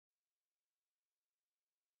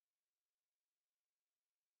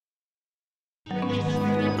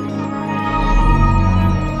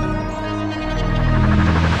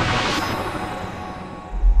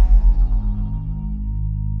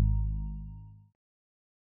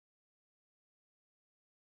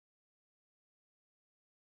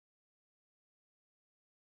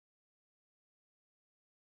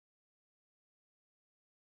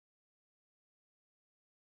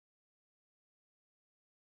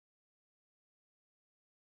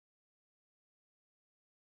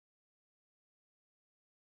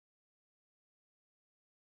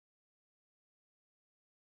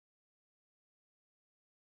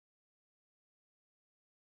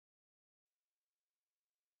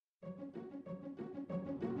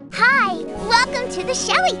Hi, welcome to the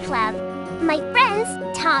Shelly Club. My friends,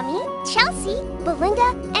 Tommy, Chelsie,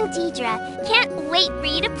 Belinda, and Deidre can't wait for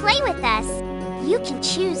you to play with us. You can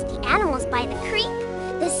choose the animals by the creek,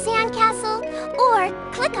 the sandcastle,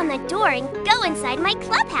 or click on the door and go inside my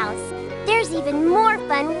clubhouse. There's even more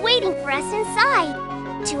fun waiting for us inside.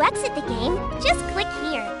 To exit the game, just click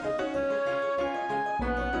here.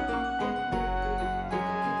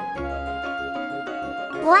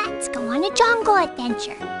 Let's go on a jungle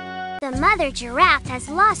adventure. The mother giraffe has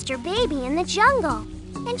lost her baby in the jungle,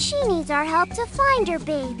 and she needs our help to find her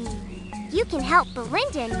baby. You can help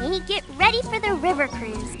Belinda and me get ready for the river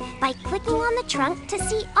cruise by clicking on the trunk to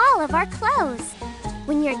see all of our clothes.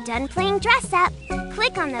 When you're done playing dress up,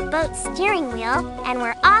 click on the boat's steering wheel and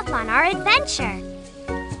we're off on our adventure.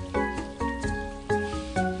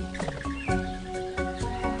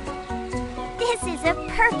 This is a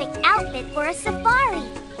perfect outfit for a safari.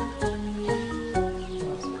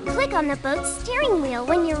 Click on the boat's steering wheel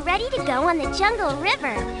when you're ready to go on the jungle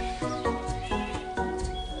river.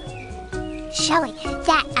 Shelly,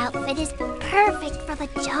 that outfit is perfect for the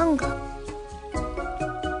jungle.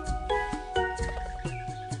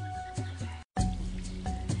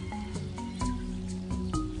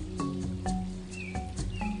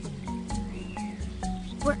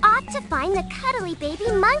 We're off to find the cuddly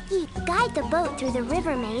baby monkey. Guide the boat through the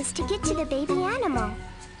river maze to get to the baby animal.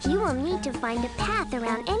 You will need to find a path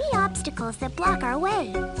around any obstacles that block our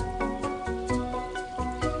way.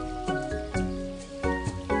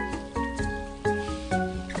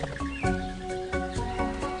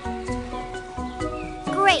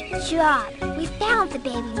 Great job! We found the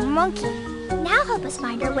baby monkey. Now help us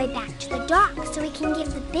find our way back to the dock so we can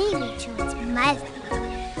give the baby to its mother.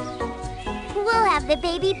 We'll have the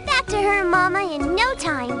baby back to her mama in no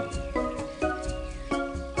time.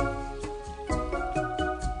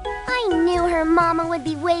 I knew her mama would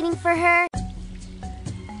be waiting for her.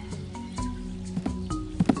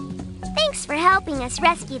 Thanks for helping us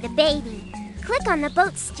rescue the baby. Click on the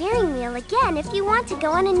boat's steering wheel again if you want to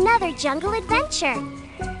go on another jungle adventure.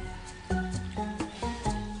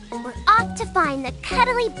 We're off to find the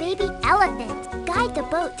cuddly baby elephant. Guide the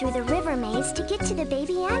boat through the river maze to get to the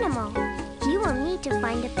baby animal. You will need to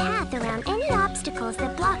find a path around any obstacles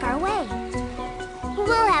that block our way.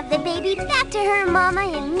 We'll have the baby back to her mama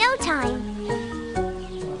in no time.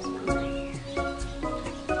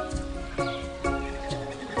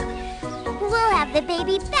 We'll have the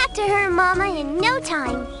baby back to her mama in no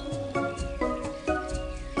time.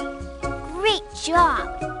 Great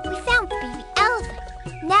job! We found the baby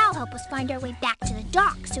elephant. Now help us find our way back to the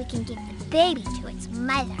dock so we can give the baby to its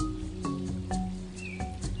mother.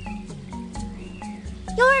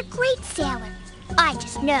 You're a great sailor. I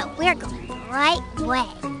just know we're going the right way.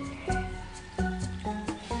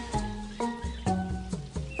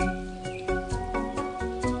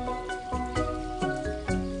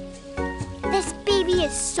 This baby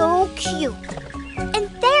is so cute. And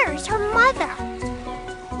there's her mother.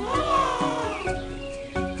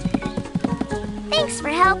 Thanks for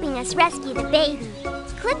helping us rescue the baby.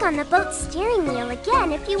 Click on the boat's steering wheel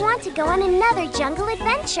again if you want to go on another jungle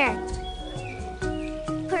adventure.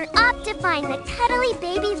 We're off to find the cuddly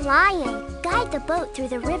baby lion. Guide the boat through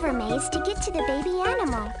the river maze to get to the baby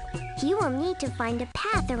animal. You will need to find a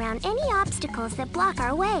path around any obstacles that block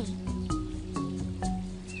our way.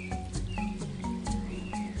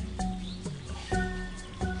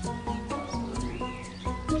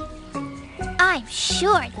 I'm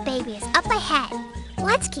sure the baby is up ahead.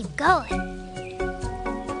 Let's keep going.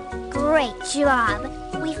 Great job.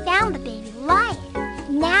 We found the baby lion.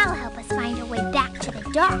 Now help us find our way back to the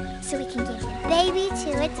dock so we can give the baby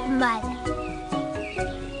to its mother.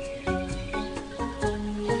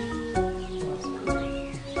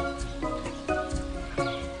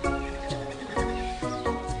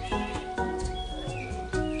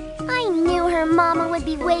 I knew her mama would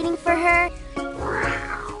be waiting for her.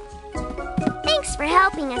 Thanks for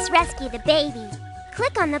helping us rescue the baby.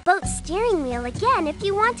 Click on the boat's steering wheel again if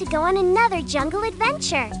you want to go on another jungle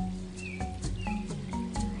adventure.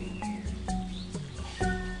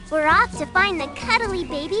 We're off to find the cuddly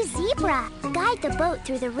baby zebra. Guide the boat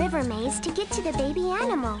through the river maze to get to the baby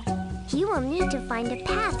animal. You will need to find a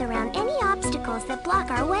path around any obstacles that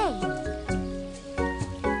block our way.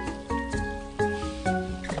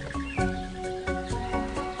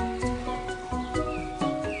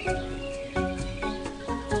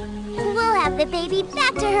 We'll have the baby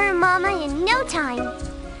back to her mama in no time.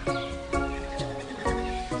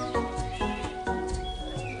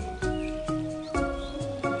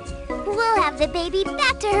 We'll have the baby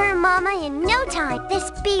back to her mama in no time.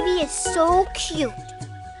 This baby is so cute.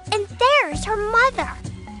 And there's her mother.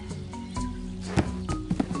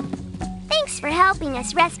 Thanks for helping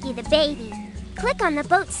us rescue the baby. Click on the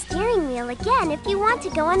boat's steering wheel again if you want to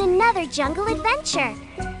go on another jungle adventure.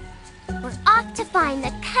 We're off to find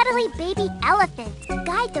the cuddly baby elephant.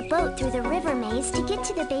 Guide the boat through the river maze to get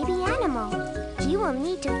to the baby animal. You will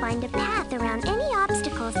need to find a path around any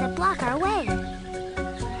obstacles that block our way.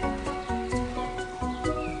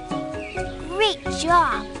 Great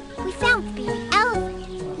job! We found the baby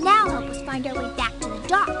elephant. Now help us find our way back to the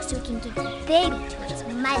dock so we can give the baby to its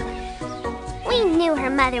mother. We knew her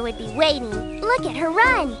mother would be waiting. Look at her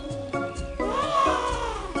run!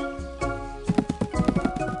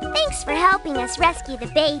 Thanks for helping us rescue the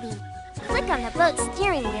baby. Click on the boat's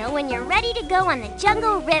steering wheel when you're ready to go on the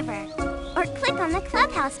jungle river. Or click on the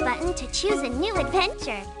clubhouse button to choose a new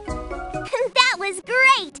adventure. That was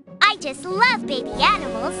great! I just love baby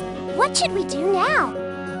animals. What should we do now?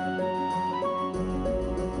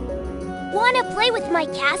 Want to play with my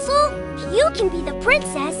castle? You can be the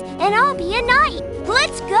princess and I'll be a knight.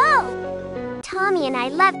 Let's go! Tommy and I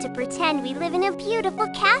love to pretend we live in a beautiful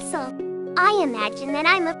castle. I imagine that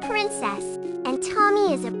I'm a princess and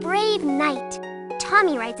Tommy is a brave knight.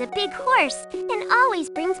 Tommy rides a big horse and always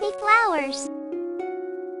brings me flowers.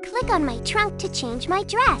 Click on my trunk to change my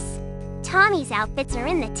dress. Tommy's outfits are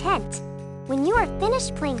in the tent. When you are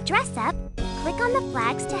finished playing dress up, click on the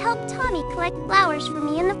flags to help Tommy collect flowers for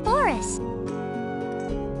me in the forest.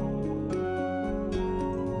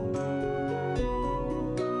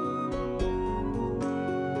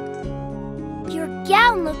 Your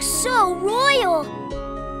gown looks so royal.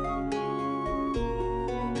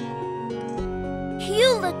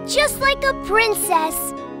 You look just like a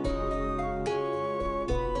princess.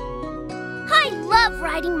 I love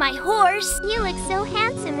riding my horse. You look so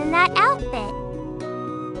handsome in that outfit.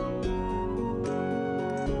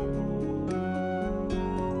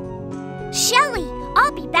 Shelly,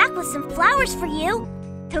 I'll be back with some flowers for you.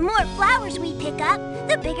 The more flowers we pick up,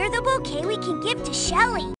 the bigger the bouquet we can give to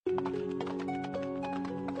Shelly.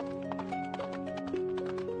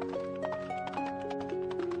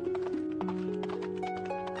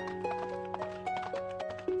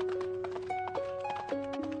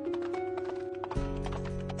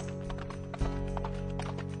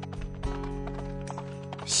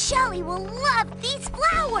 Shelly will love these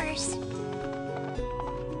flowers.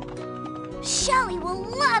 Shelly will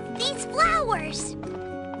love these flowers.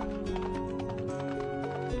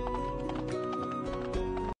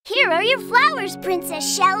 Here are your flowers,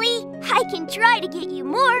 Princess Shelly. I can try to get you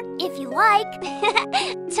more if you like.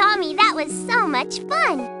 Tommy, that was so much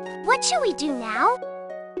fun. What shall we do now?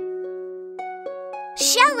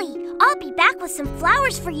 Shelly, I'll be back with some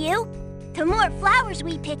flowers for you. The more flowers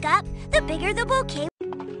we pick up, the bigger the bouquet.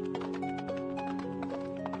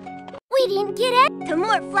 We didn't get it. The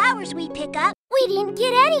more flowers we pick up, we didn't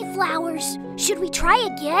get any flowers. Should we try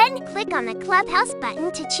again? Click on the clubhouse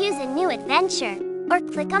button to choose a new adventure. Or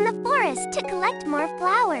click on the forest to collect more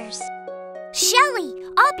flowers. Shelly,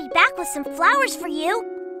 I'll be back with some flowers for you.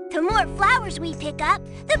 The more flowers we pick up,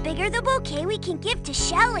 the bigger the bouquet we can give to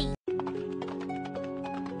Shelly.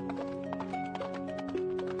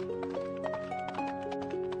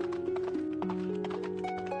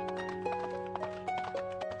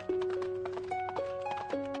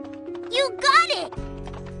 You got it!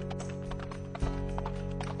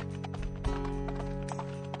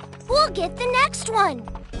 We'll get the next one.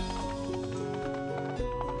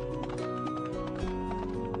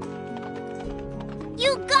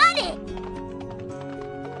 You got it!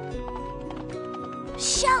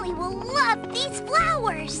 Shelly will love these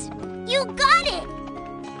flowers. You got it!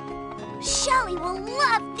 Shelly will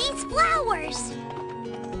love these flowers.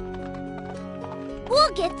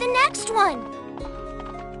 We'll get the next one.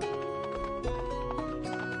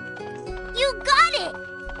 You got it!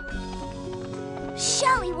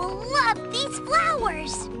 Shelly will love these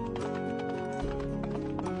flowers.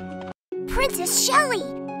 Princess Shelly,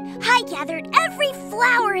 I gathered every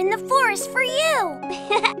flower in the forest for you!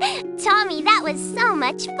 Tommy, that was so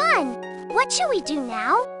much fun! What shall we do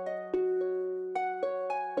now?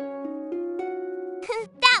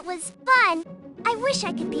 That was fun! I wish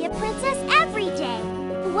I could be a princess every day!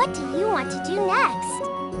 What do you want to do next?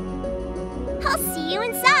 I'll see you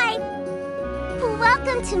inside!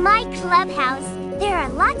 Welcome to my clubhouse! There are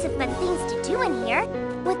lots of fun things to do in here.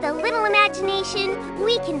 With a little imagination,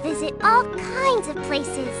 we can visit all kinds of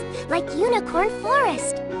places, like Unicorn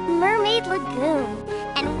Forest, Mermaid Lagoon,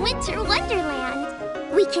 and Winter Wonderland.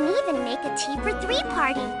 We can even make a tea for three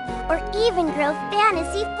party, or even grow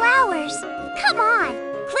fantasy flowers. Come on,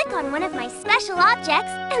 click on one of my special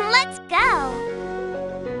objects and let's go!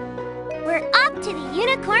 We're off to the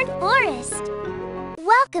Unicorn Forest.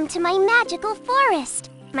 Welcome to my magical forest.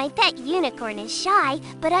 My pet unicorn is shy,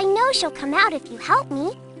 but I know she'll come out if you help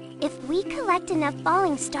me. If we collect enough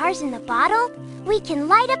falling stars in the bottle, we can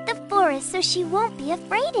light up the forest so she won't be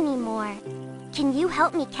afraid anymore. Can you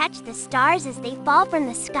help me catch the stars as they fall from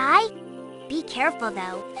the sky? Be careful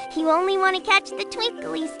though, you only want to catch the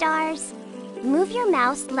twinkly stars. Move your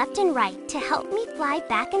mouse left and right to help me fly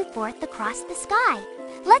back and forth across the sky.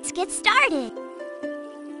 Let's get started.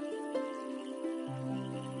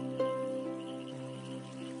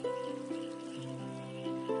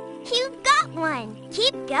 You got one!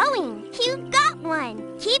 Keep going! You got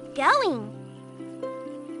one! Keep going!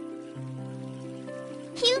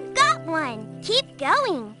 You got one! Keep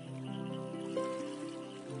going!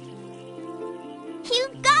 You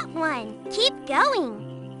got one! Keep going!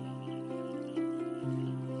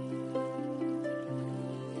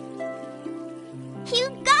 You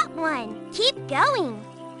got one! Keep going!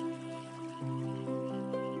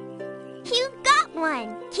 You got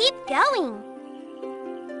one! Keep going!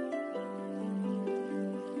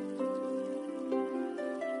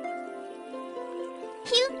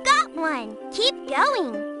 You got one! Keep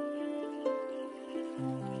going!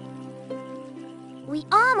 We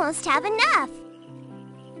almost have enough!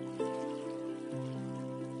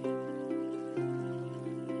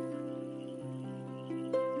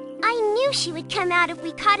 I knew she would come out if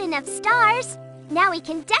we caught enough stars! Now we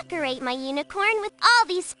can decorate my unicorn with all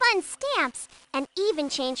these fun stamps and even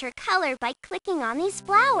change her color by clicking on these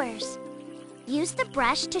flowers. Use the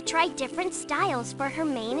brush to try different styles for her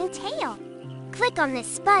mane and tail. Click on this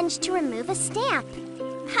sponge to remove a stamp.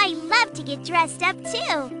 I love to get dressed up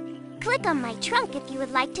too. Click on my trunk if you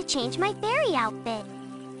would like to change my fairy outfit.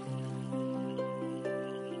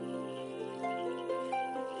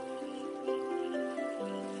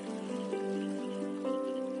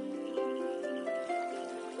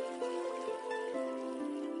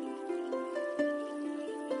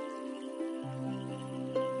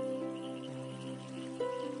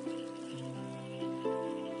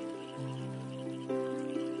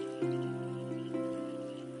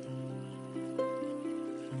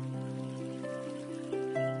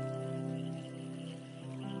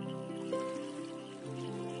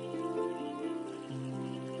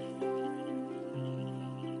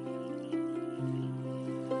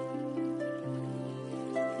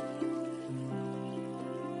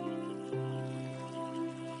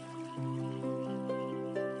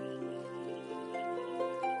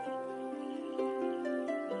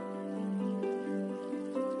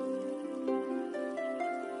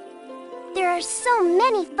 There are so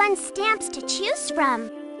many fun stamps to choose from.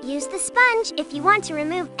 Use the sponge if you want to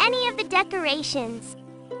remove any of the decorations.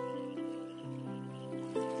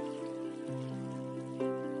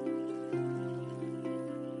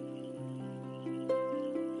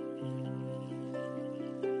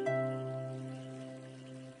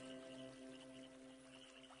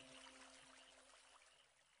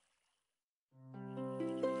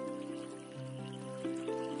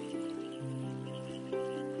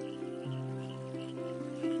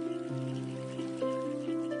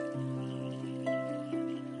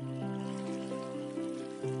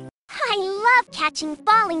 I love catching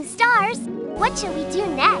falling stars. What shall we do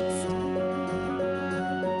next?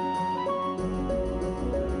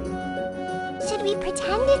 Should we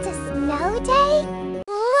pretend it's a snow day?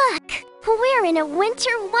 Look! We're in a winter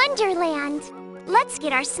wonderland. Let's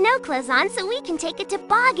get our snow clothes on so we can take a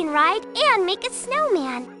toboggan ride and make a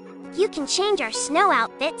snowman. You can change our snow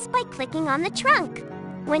outfits by clicking on the trunk.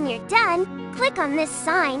 When you're done, click on this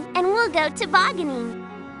sign and we'll go tobogganing.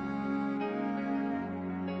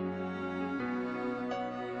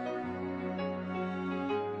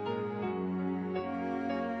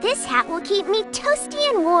 This hat will keep me toasty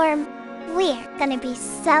and warm. We're gonna be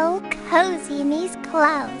so cozy in these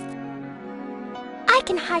clothes. I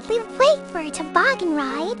can hardly wait for a toboggan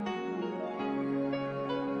ride.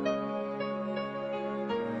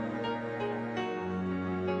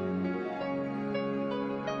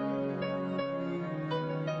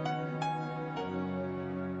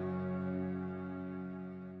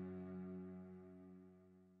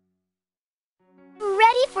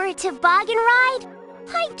 our toboggan ride?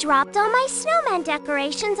 I dropped all my snowman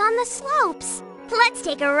decorations on the slopes. Let's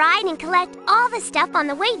take a ride and collect all the stuff on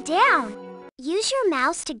the way down. Use your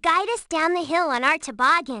mouse to guide us down the hill on our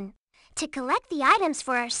toboggan. To collect the items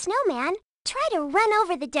for our snowman, try to run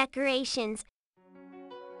over the decorations.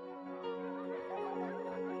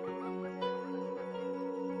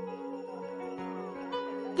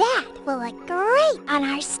 That will look great on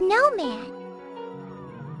our snowman.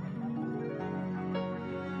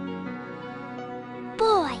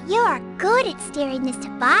 Boy, you're good at steering this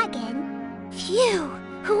toboggan. Phew,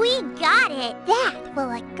 we got it. That will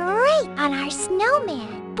look great on our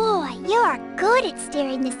snowman. Boy, you're good at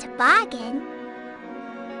steering this toboggan.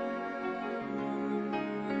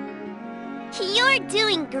 You're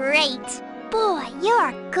doing great. Boy,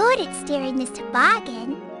 you're good at steering this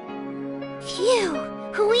toboggan. Phew,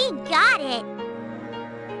 we got it.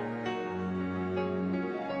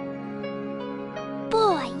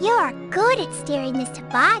 Boy, you're good at steering this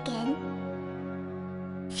toboggan.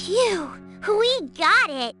 Phew, we got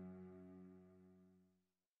it.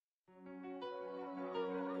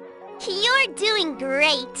 You're doing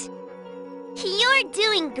great. You're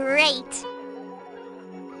doing great.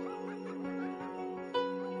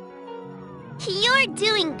 You're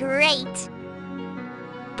doing great.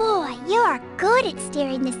 Boy, you're good at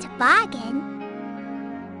steering this toboggan.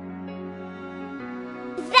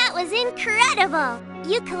 That was incredible!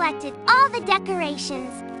 You collected all the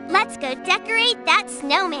decorations. Let's go decorate that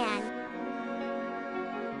snowman.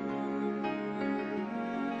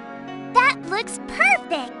 That looks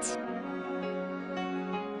perfect!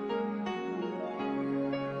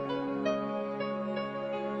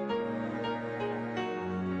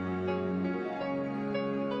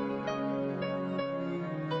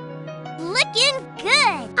 Looking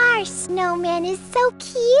good! Our snowman is so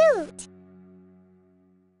cute!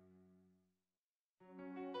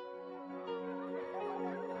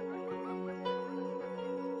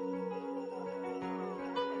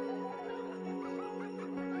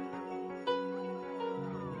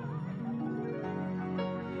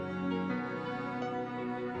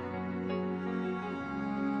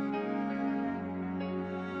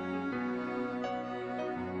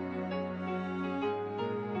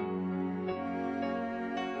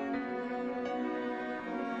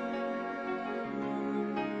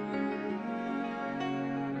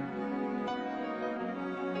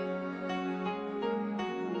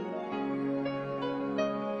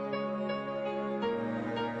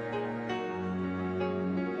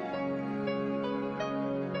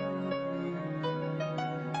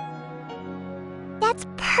 That's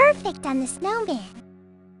perfect on the snowman.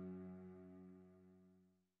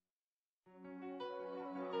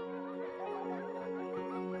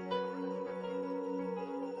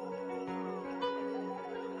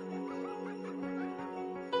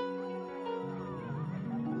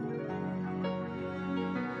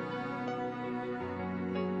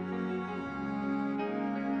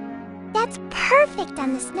 That's perfect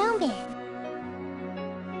on the snowman.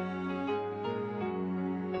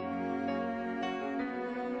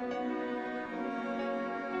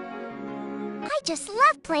 I just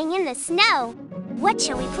love playing in the snow. What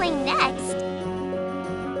shall we play next?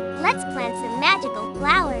 Let's plant some magical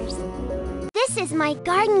flowers. This is my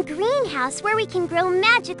garden greenhouse where we can grow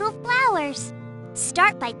magical flowers.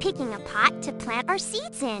 Start by picking a pot to plant our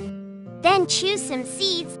seeds in. Then choose some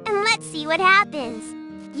seeds and let's see what happens.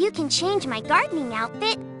 You can change my gardening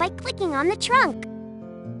outfit by clicking on the trunk.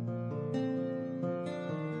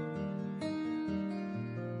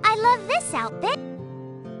 I love this outfit.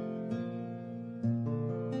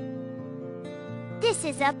 This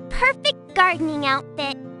is a perfect gardening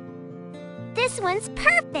outfit. This one's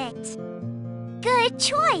perfect. Good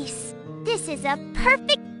choice. This is a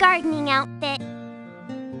perfect gardening outfit.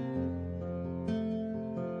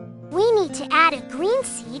 We need to add a green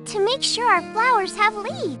seed to make sure our flowers have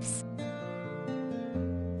leaves.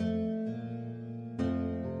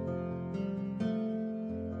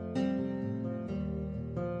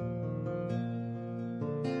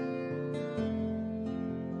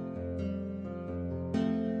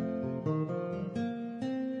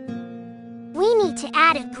 We need to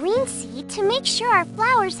add a green seed to make sure our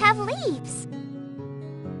flowers have leaves.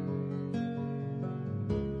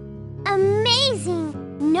 Amazing!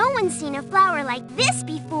 No one's seen a flower like this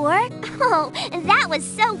before. Oh, that was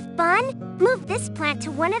so fun! Move this plant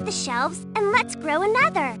to one of the shelves and let's grow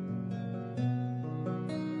another.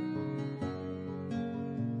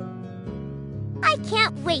 I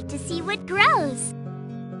can't wait to see what grows.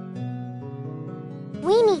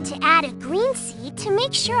 We need to add a green seed to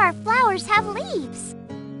make sure our flowers have leaves.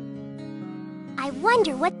 I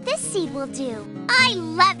wonder what this seed will do. I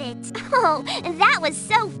love it! Oh, that was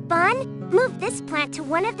so fun! Move this plant to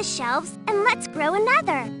one of the shelves and let's grow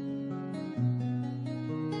another.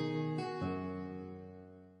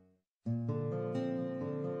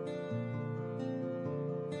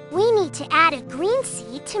 We need to add a green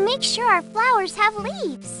seed to make sure our flowers have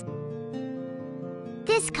leaves.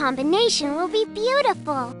 This combination will be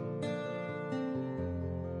beautiful.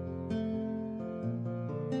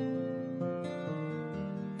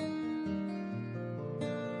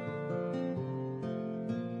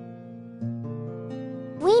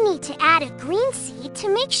 We need to add a green seed to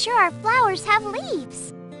make sure our flowers have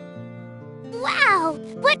leaves. Wow,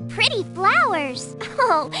 what pretty flowers!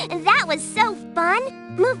 Oh, that was so fun!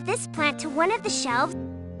 Move this plant to one of the shelves.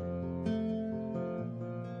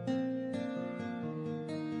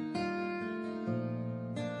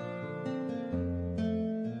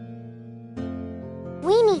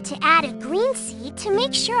 We need to add a green seed to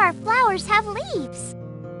make sure our flowers have leaves.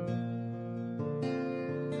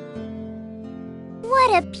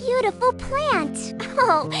 What a beautiful plant!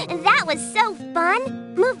 Oh, that was so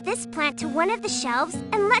fun! Move this plant to one of the shelves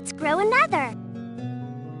and let's grow another.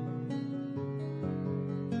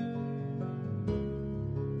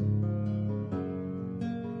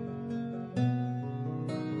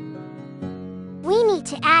 We need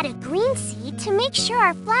to add a green seed to make sure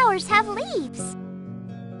our flowers have leaves.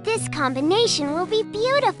 This combination will be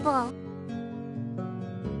beautiful.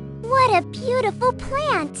 What a beautiful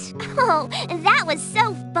plant! Oh, that was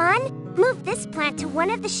so fun! Move this plant to one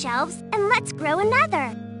of the shelves and let's grow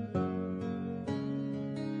another.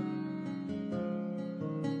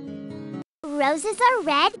 Roses are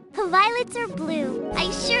red, violets are blue.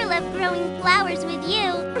 I sure love growing flowers with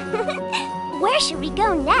you. Where should we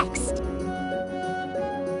go next?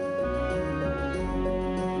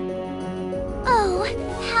 Oh,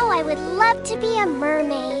 how I would love to be a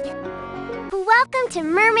mermaid. Welcome to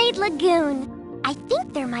Mermaid Lagoon. I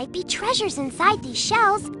think there might be treasures inside these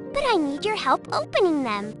shells, but I need your help opening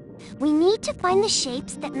them. We need to find the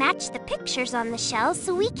shapes that match the pictures on the shells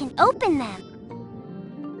so we can open them.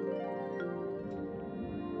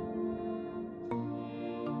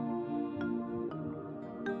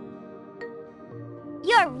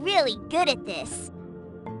 You're really good at this.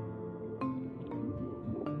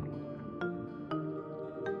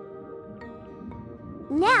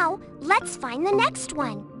 Now, let's find the next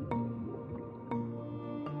one.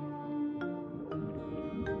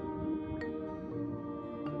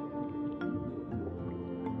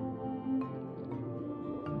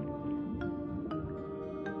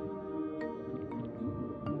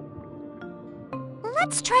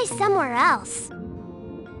 Let's try somewhere else.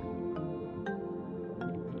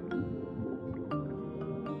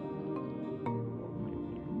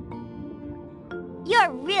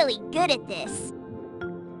 You're really good at this.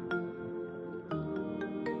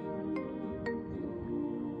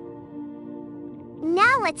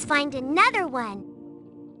 Now let's find another one.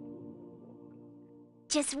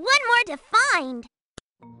 Just one more to find.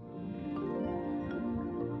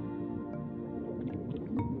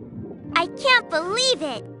 I can't believe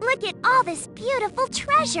it! Look at all this beautiful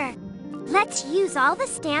treasure! Let's use all the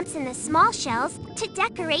stamps in the small shells to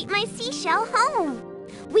decorate my seashell home.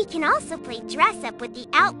 We can also play dress up with the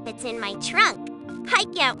outfits in my trunk. I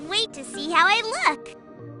can't wait to see how I look!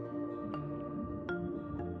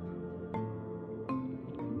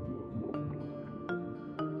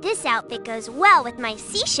 This outfit goes well with my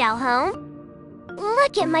seashell home.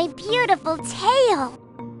 Look at my beautiful tail!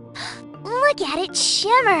 Look at it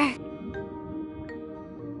shimmer!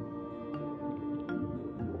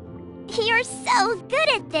 You're so good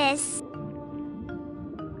at this!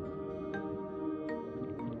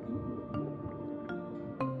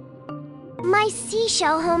 My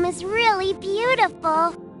seashell home is really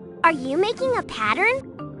beautiful. Are you making a pattern?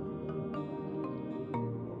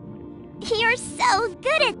 You're so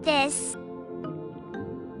good at this!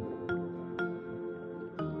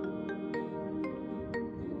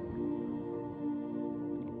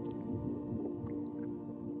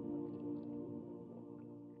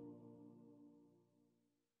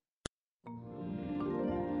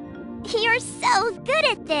 You're so good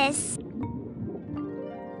at this!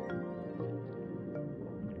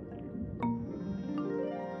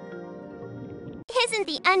 Isn't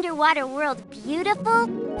the underwater world beautiful?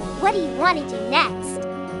 What do you want to do next?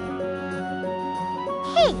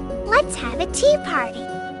 Hey, let's have a tea party.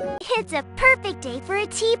 It's a perfect day for a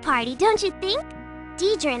tea party, don't you think?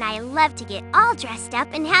 Deidre and I love to get all dressed up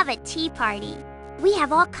and have a tea party. We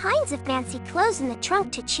have all kinds of fancy clothes in the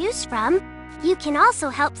trunk to choose from. You can also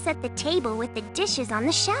help set the table with the dishes on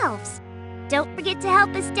the shelves. don't forget to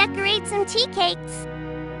help us decorate some tea cakes.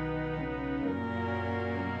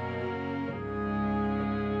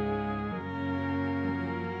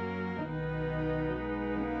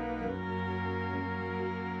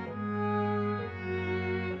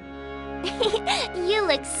 You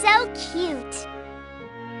look so cute.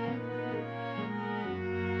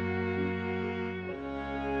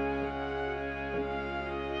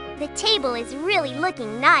 The table is really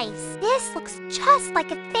looking nice. This looks just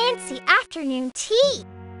like a fancy afternoon tea.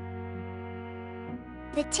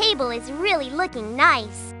 The table is really looking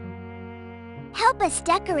nice. Help us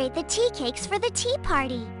decorate the tea cakes for the tea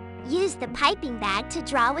party. Use the piping bag to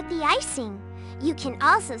draw with the icing. You can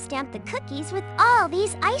also stamp the cookies with all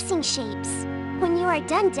these icing shapes. When you are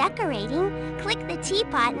done decorating, click the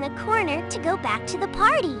teapot in the corner to go back to the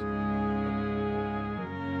party.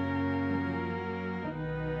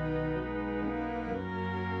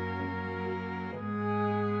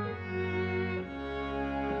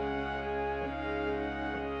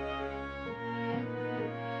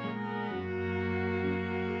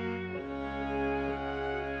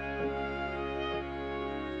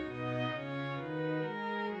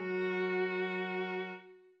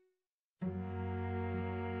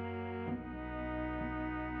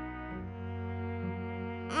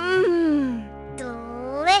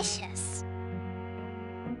 Delicious.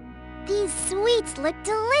 These sweets look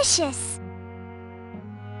delicious.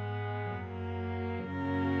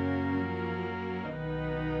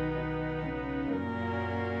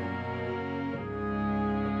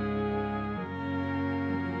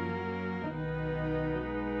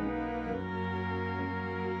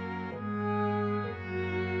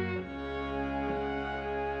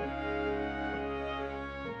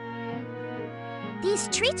 These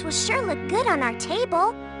treats will sure look good on our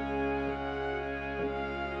table.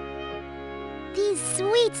 These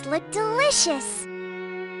sweets look delicious.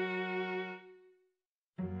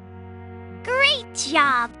 Great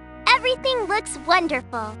job! Everything looks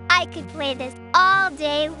wonderful. I could play this all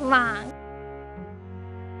day long.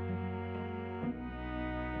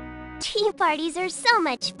 Tea parties are so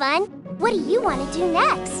much fun. What do you want to do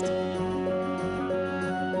next?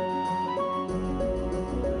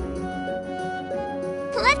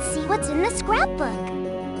 Let's see what's in the scrapbook.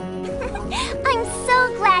 I'm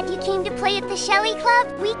so glad you came to play at the Shelly Club.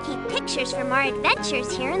 We keep pictures from our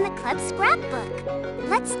adventures here in the club scrapbook.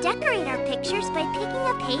 Let's decorate our pictures by picking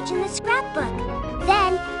a page in the scrapbook,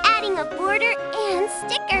 then adding a border and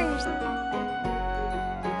stickers.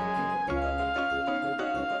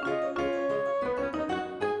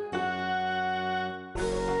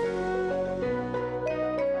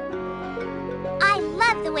 I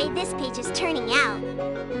love the way this page is turning out.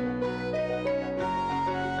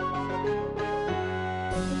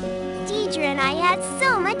 Deidre and I had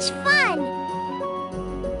so much fun.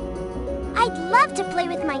 I'd love to play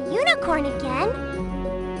with my unicorn again.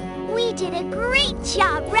 We did a great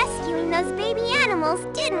job rescuing those baby animals,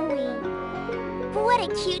 didn't we? What a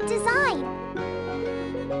cute design.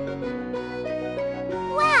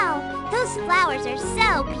 Wow, those flowers are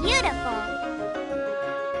so beautiful.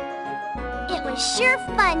 It was sure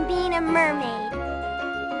fun being a mermaid.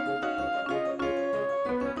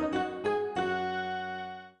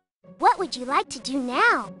 What would you like to do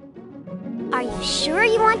now? Are you sure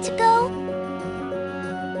you want to go?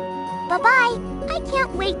 Bye-bye. I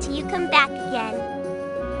can't wait till you come back again.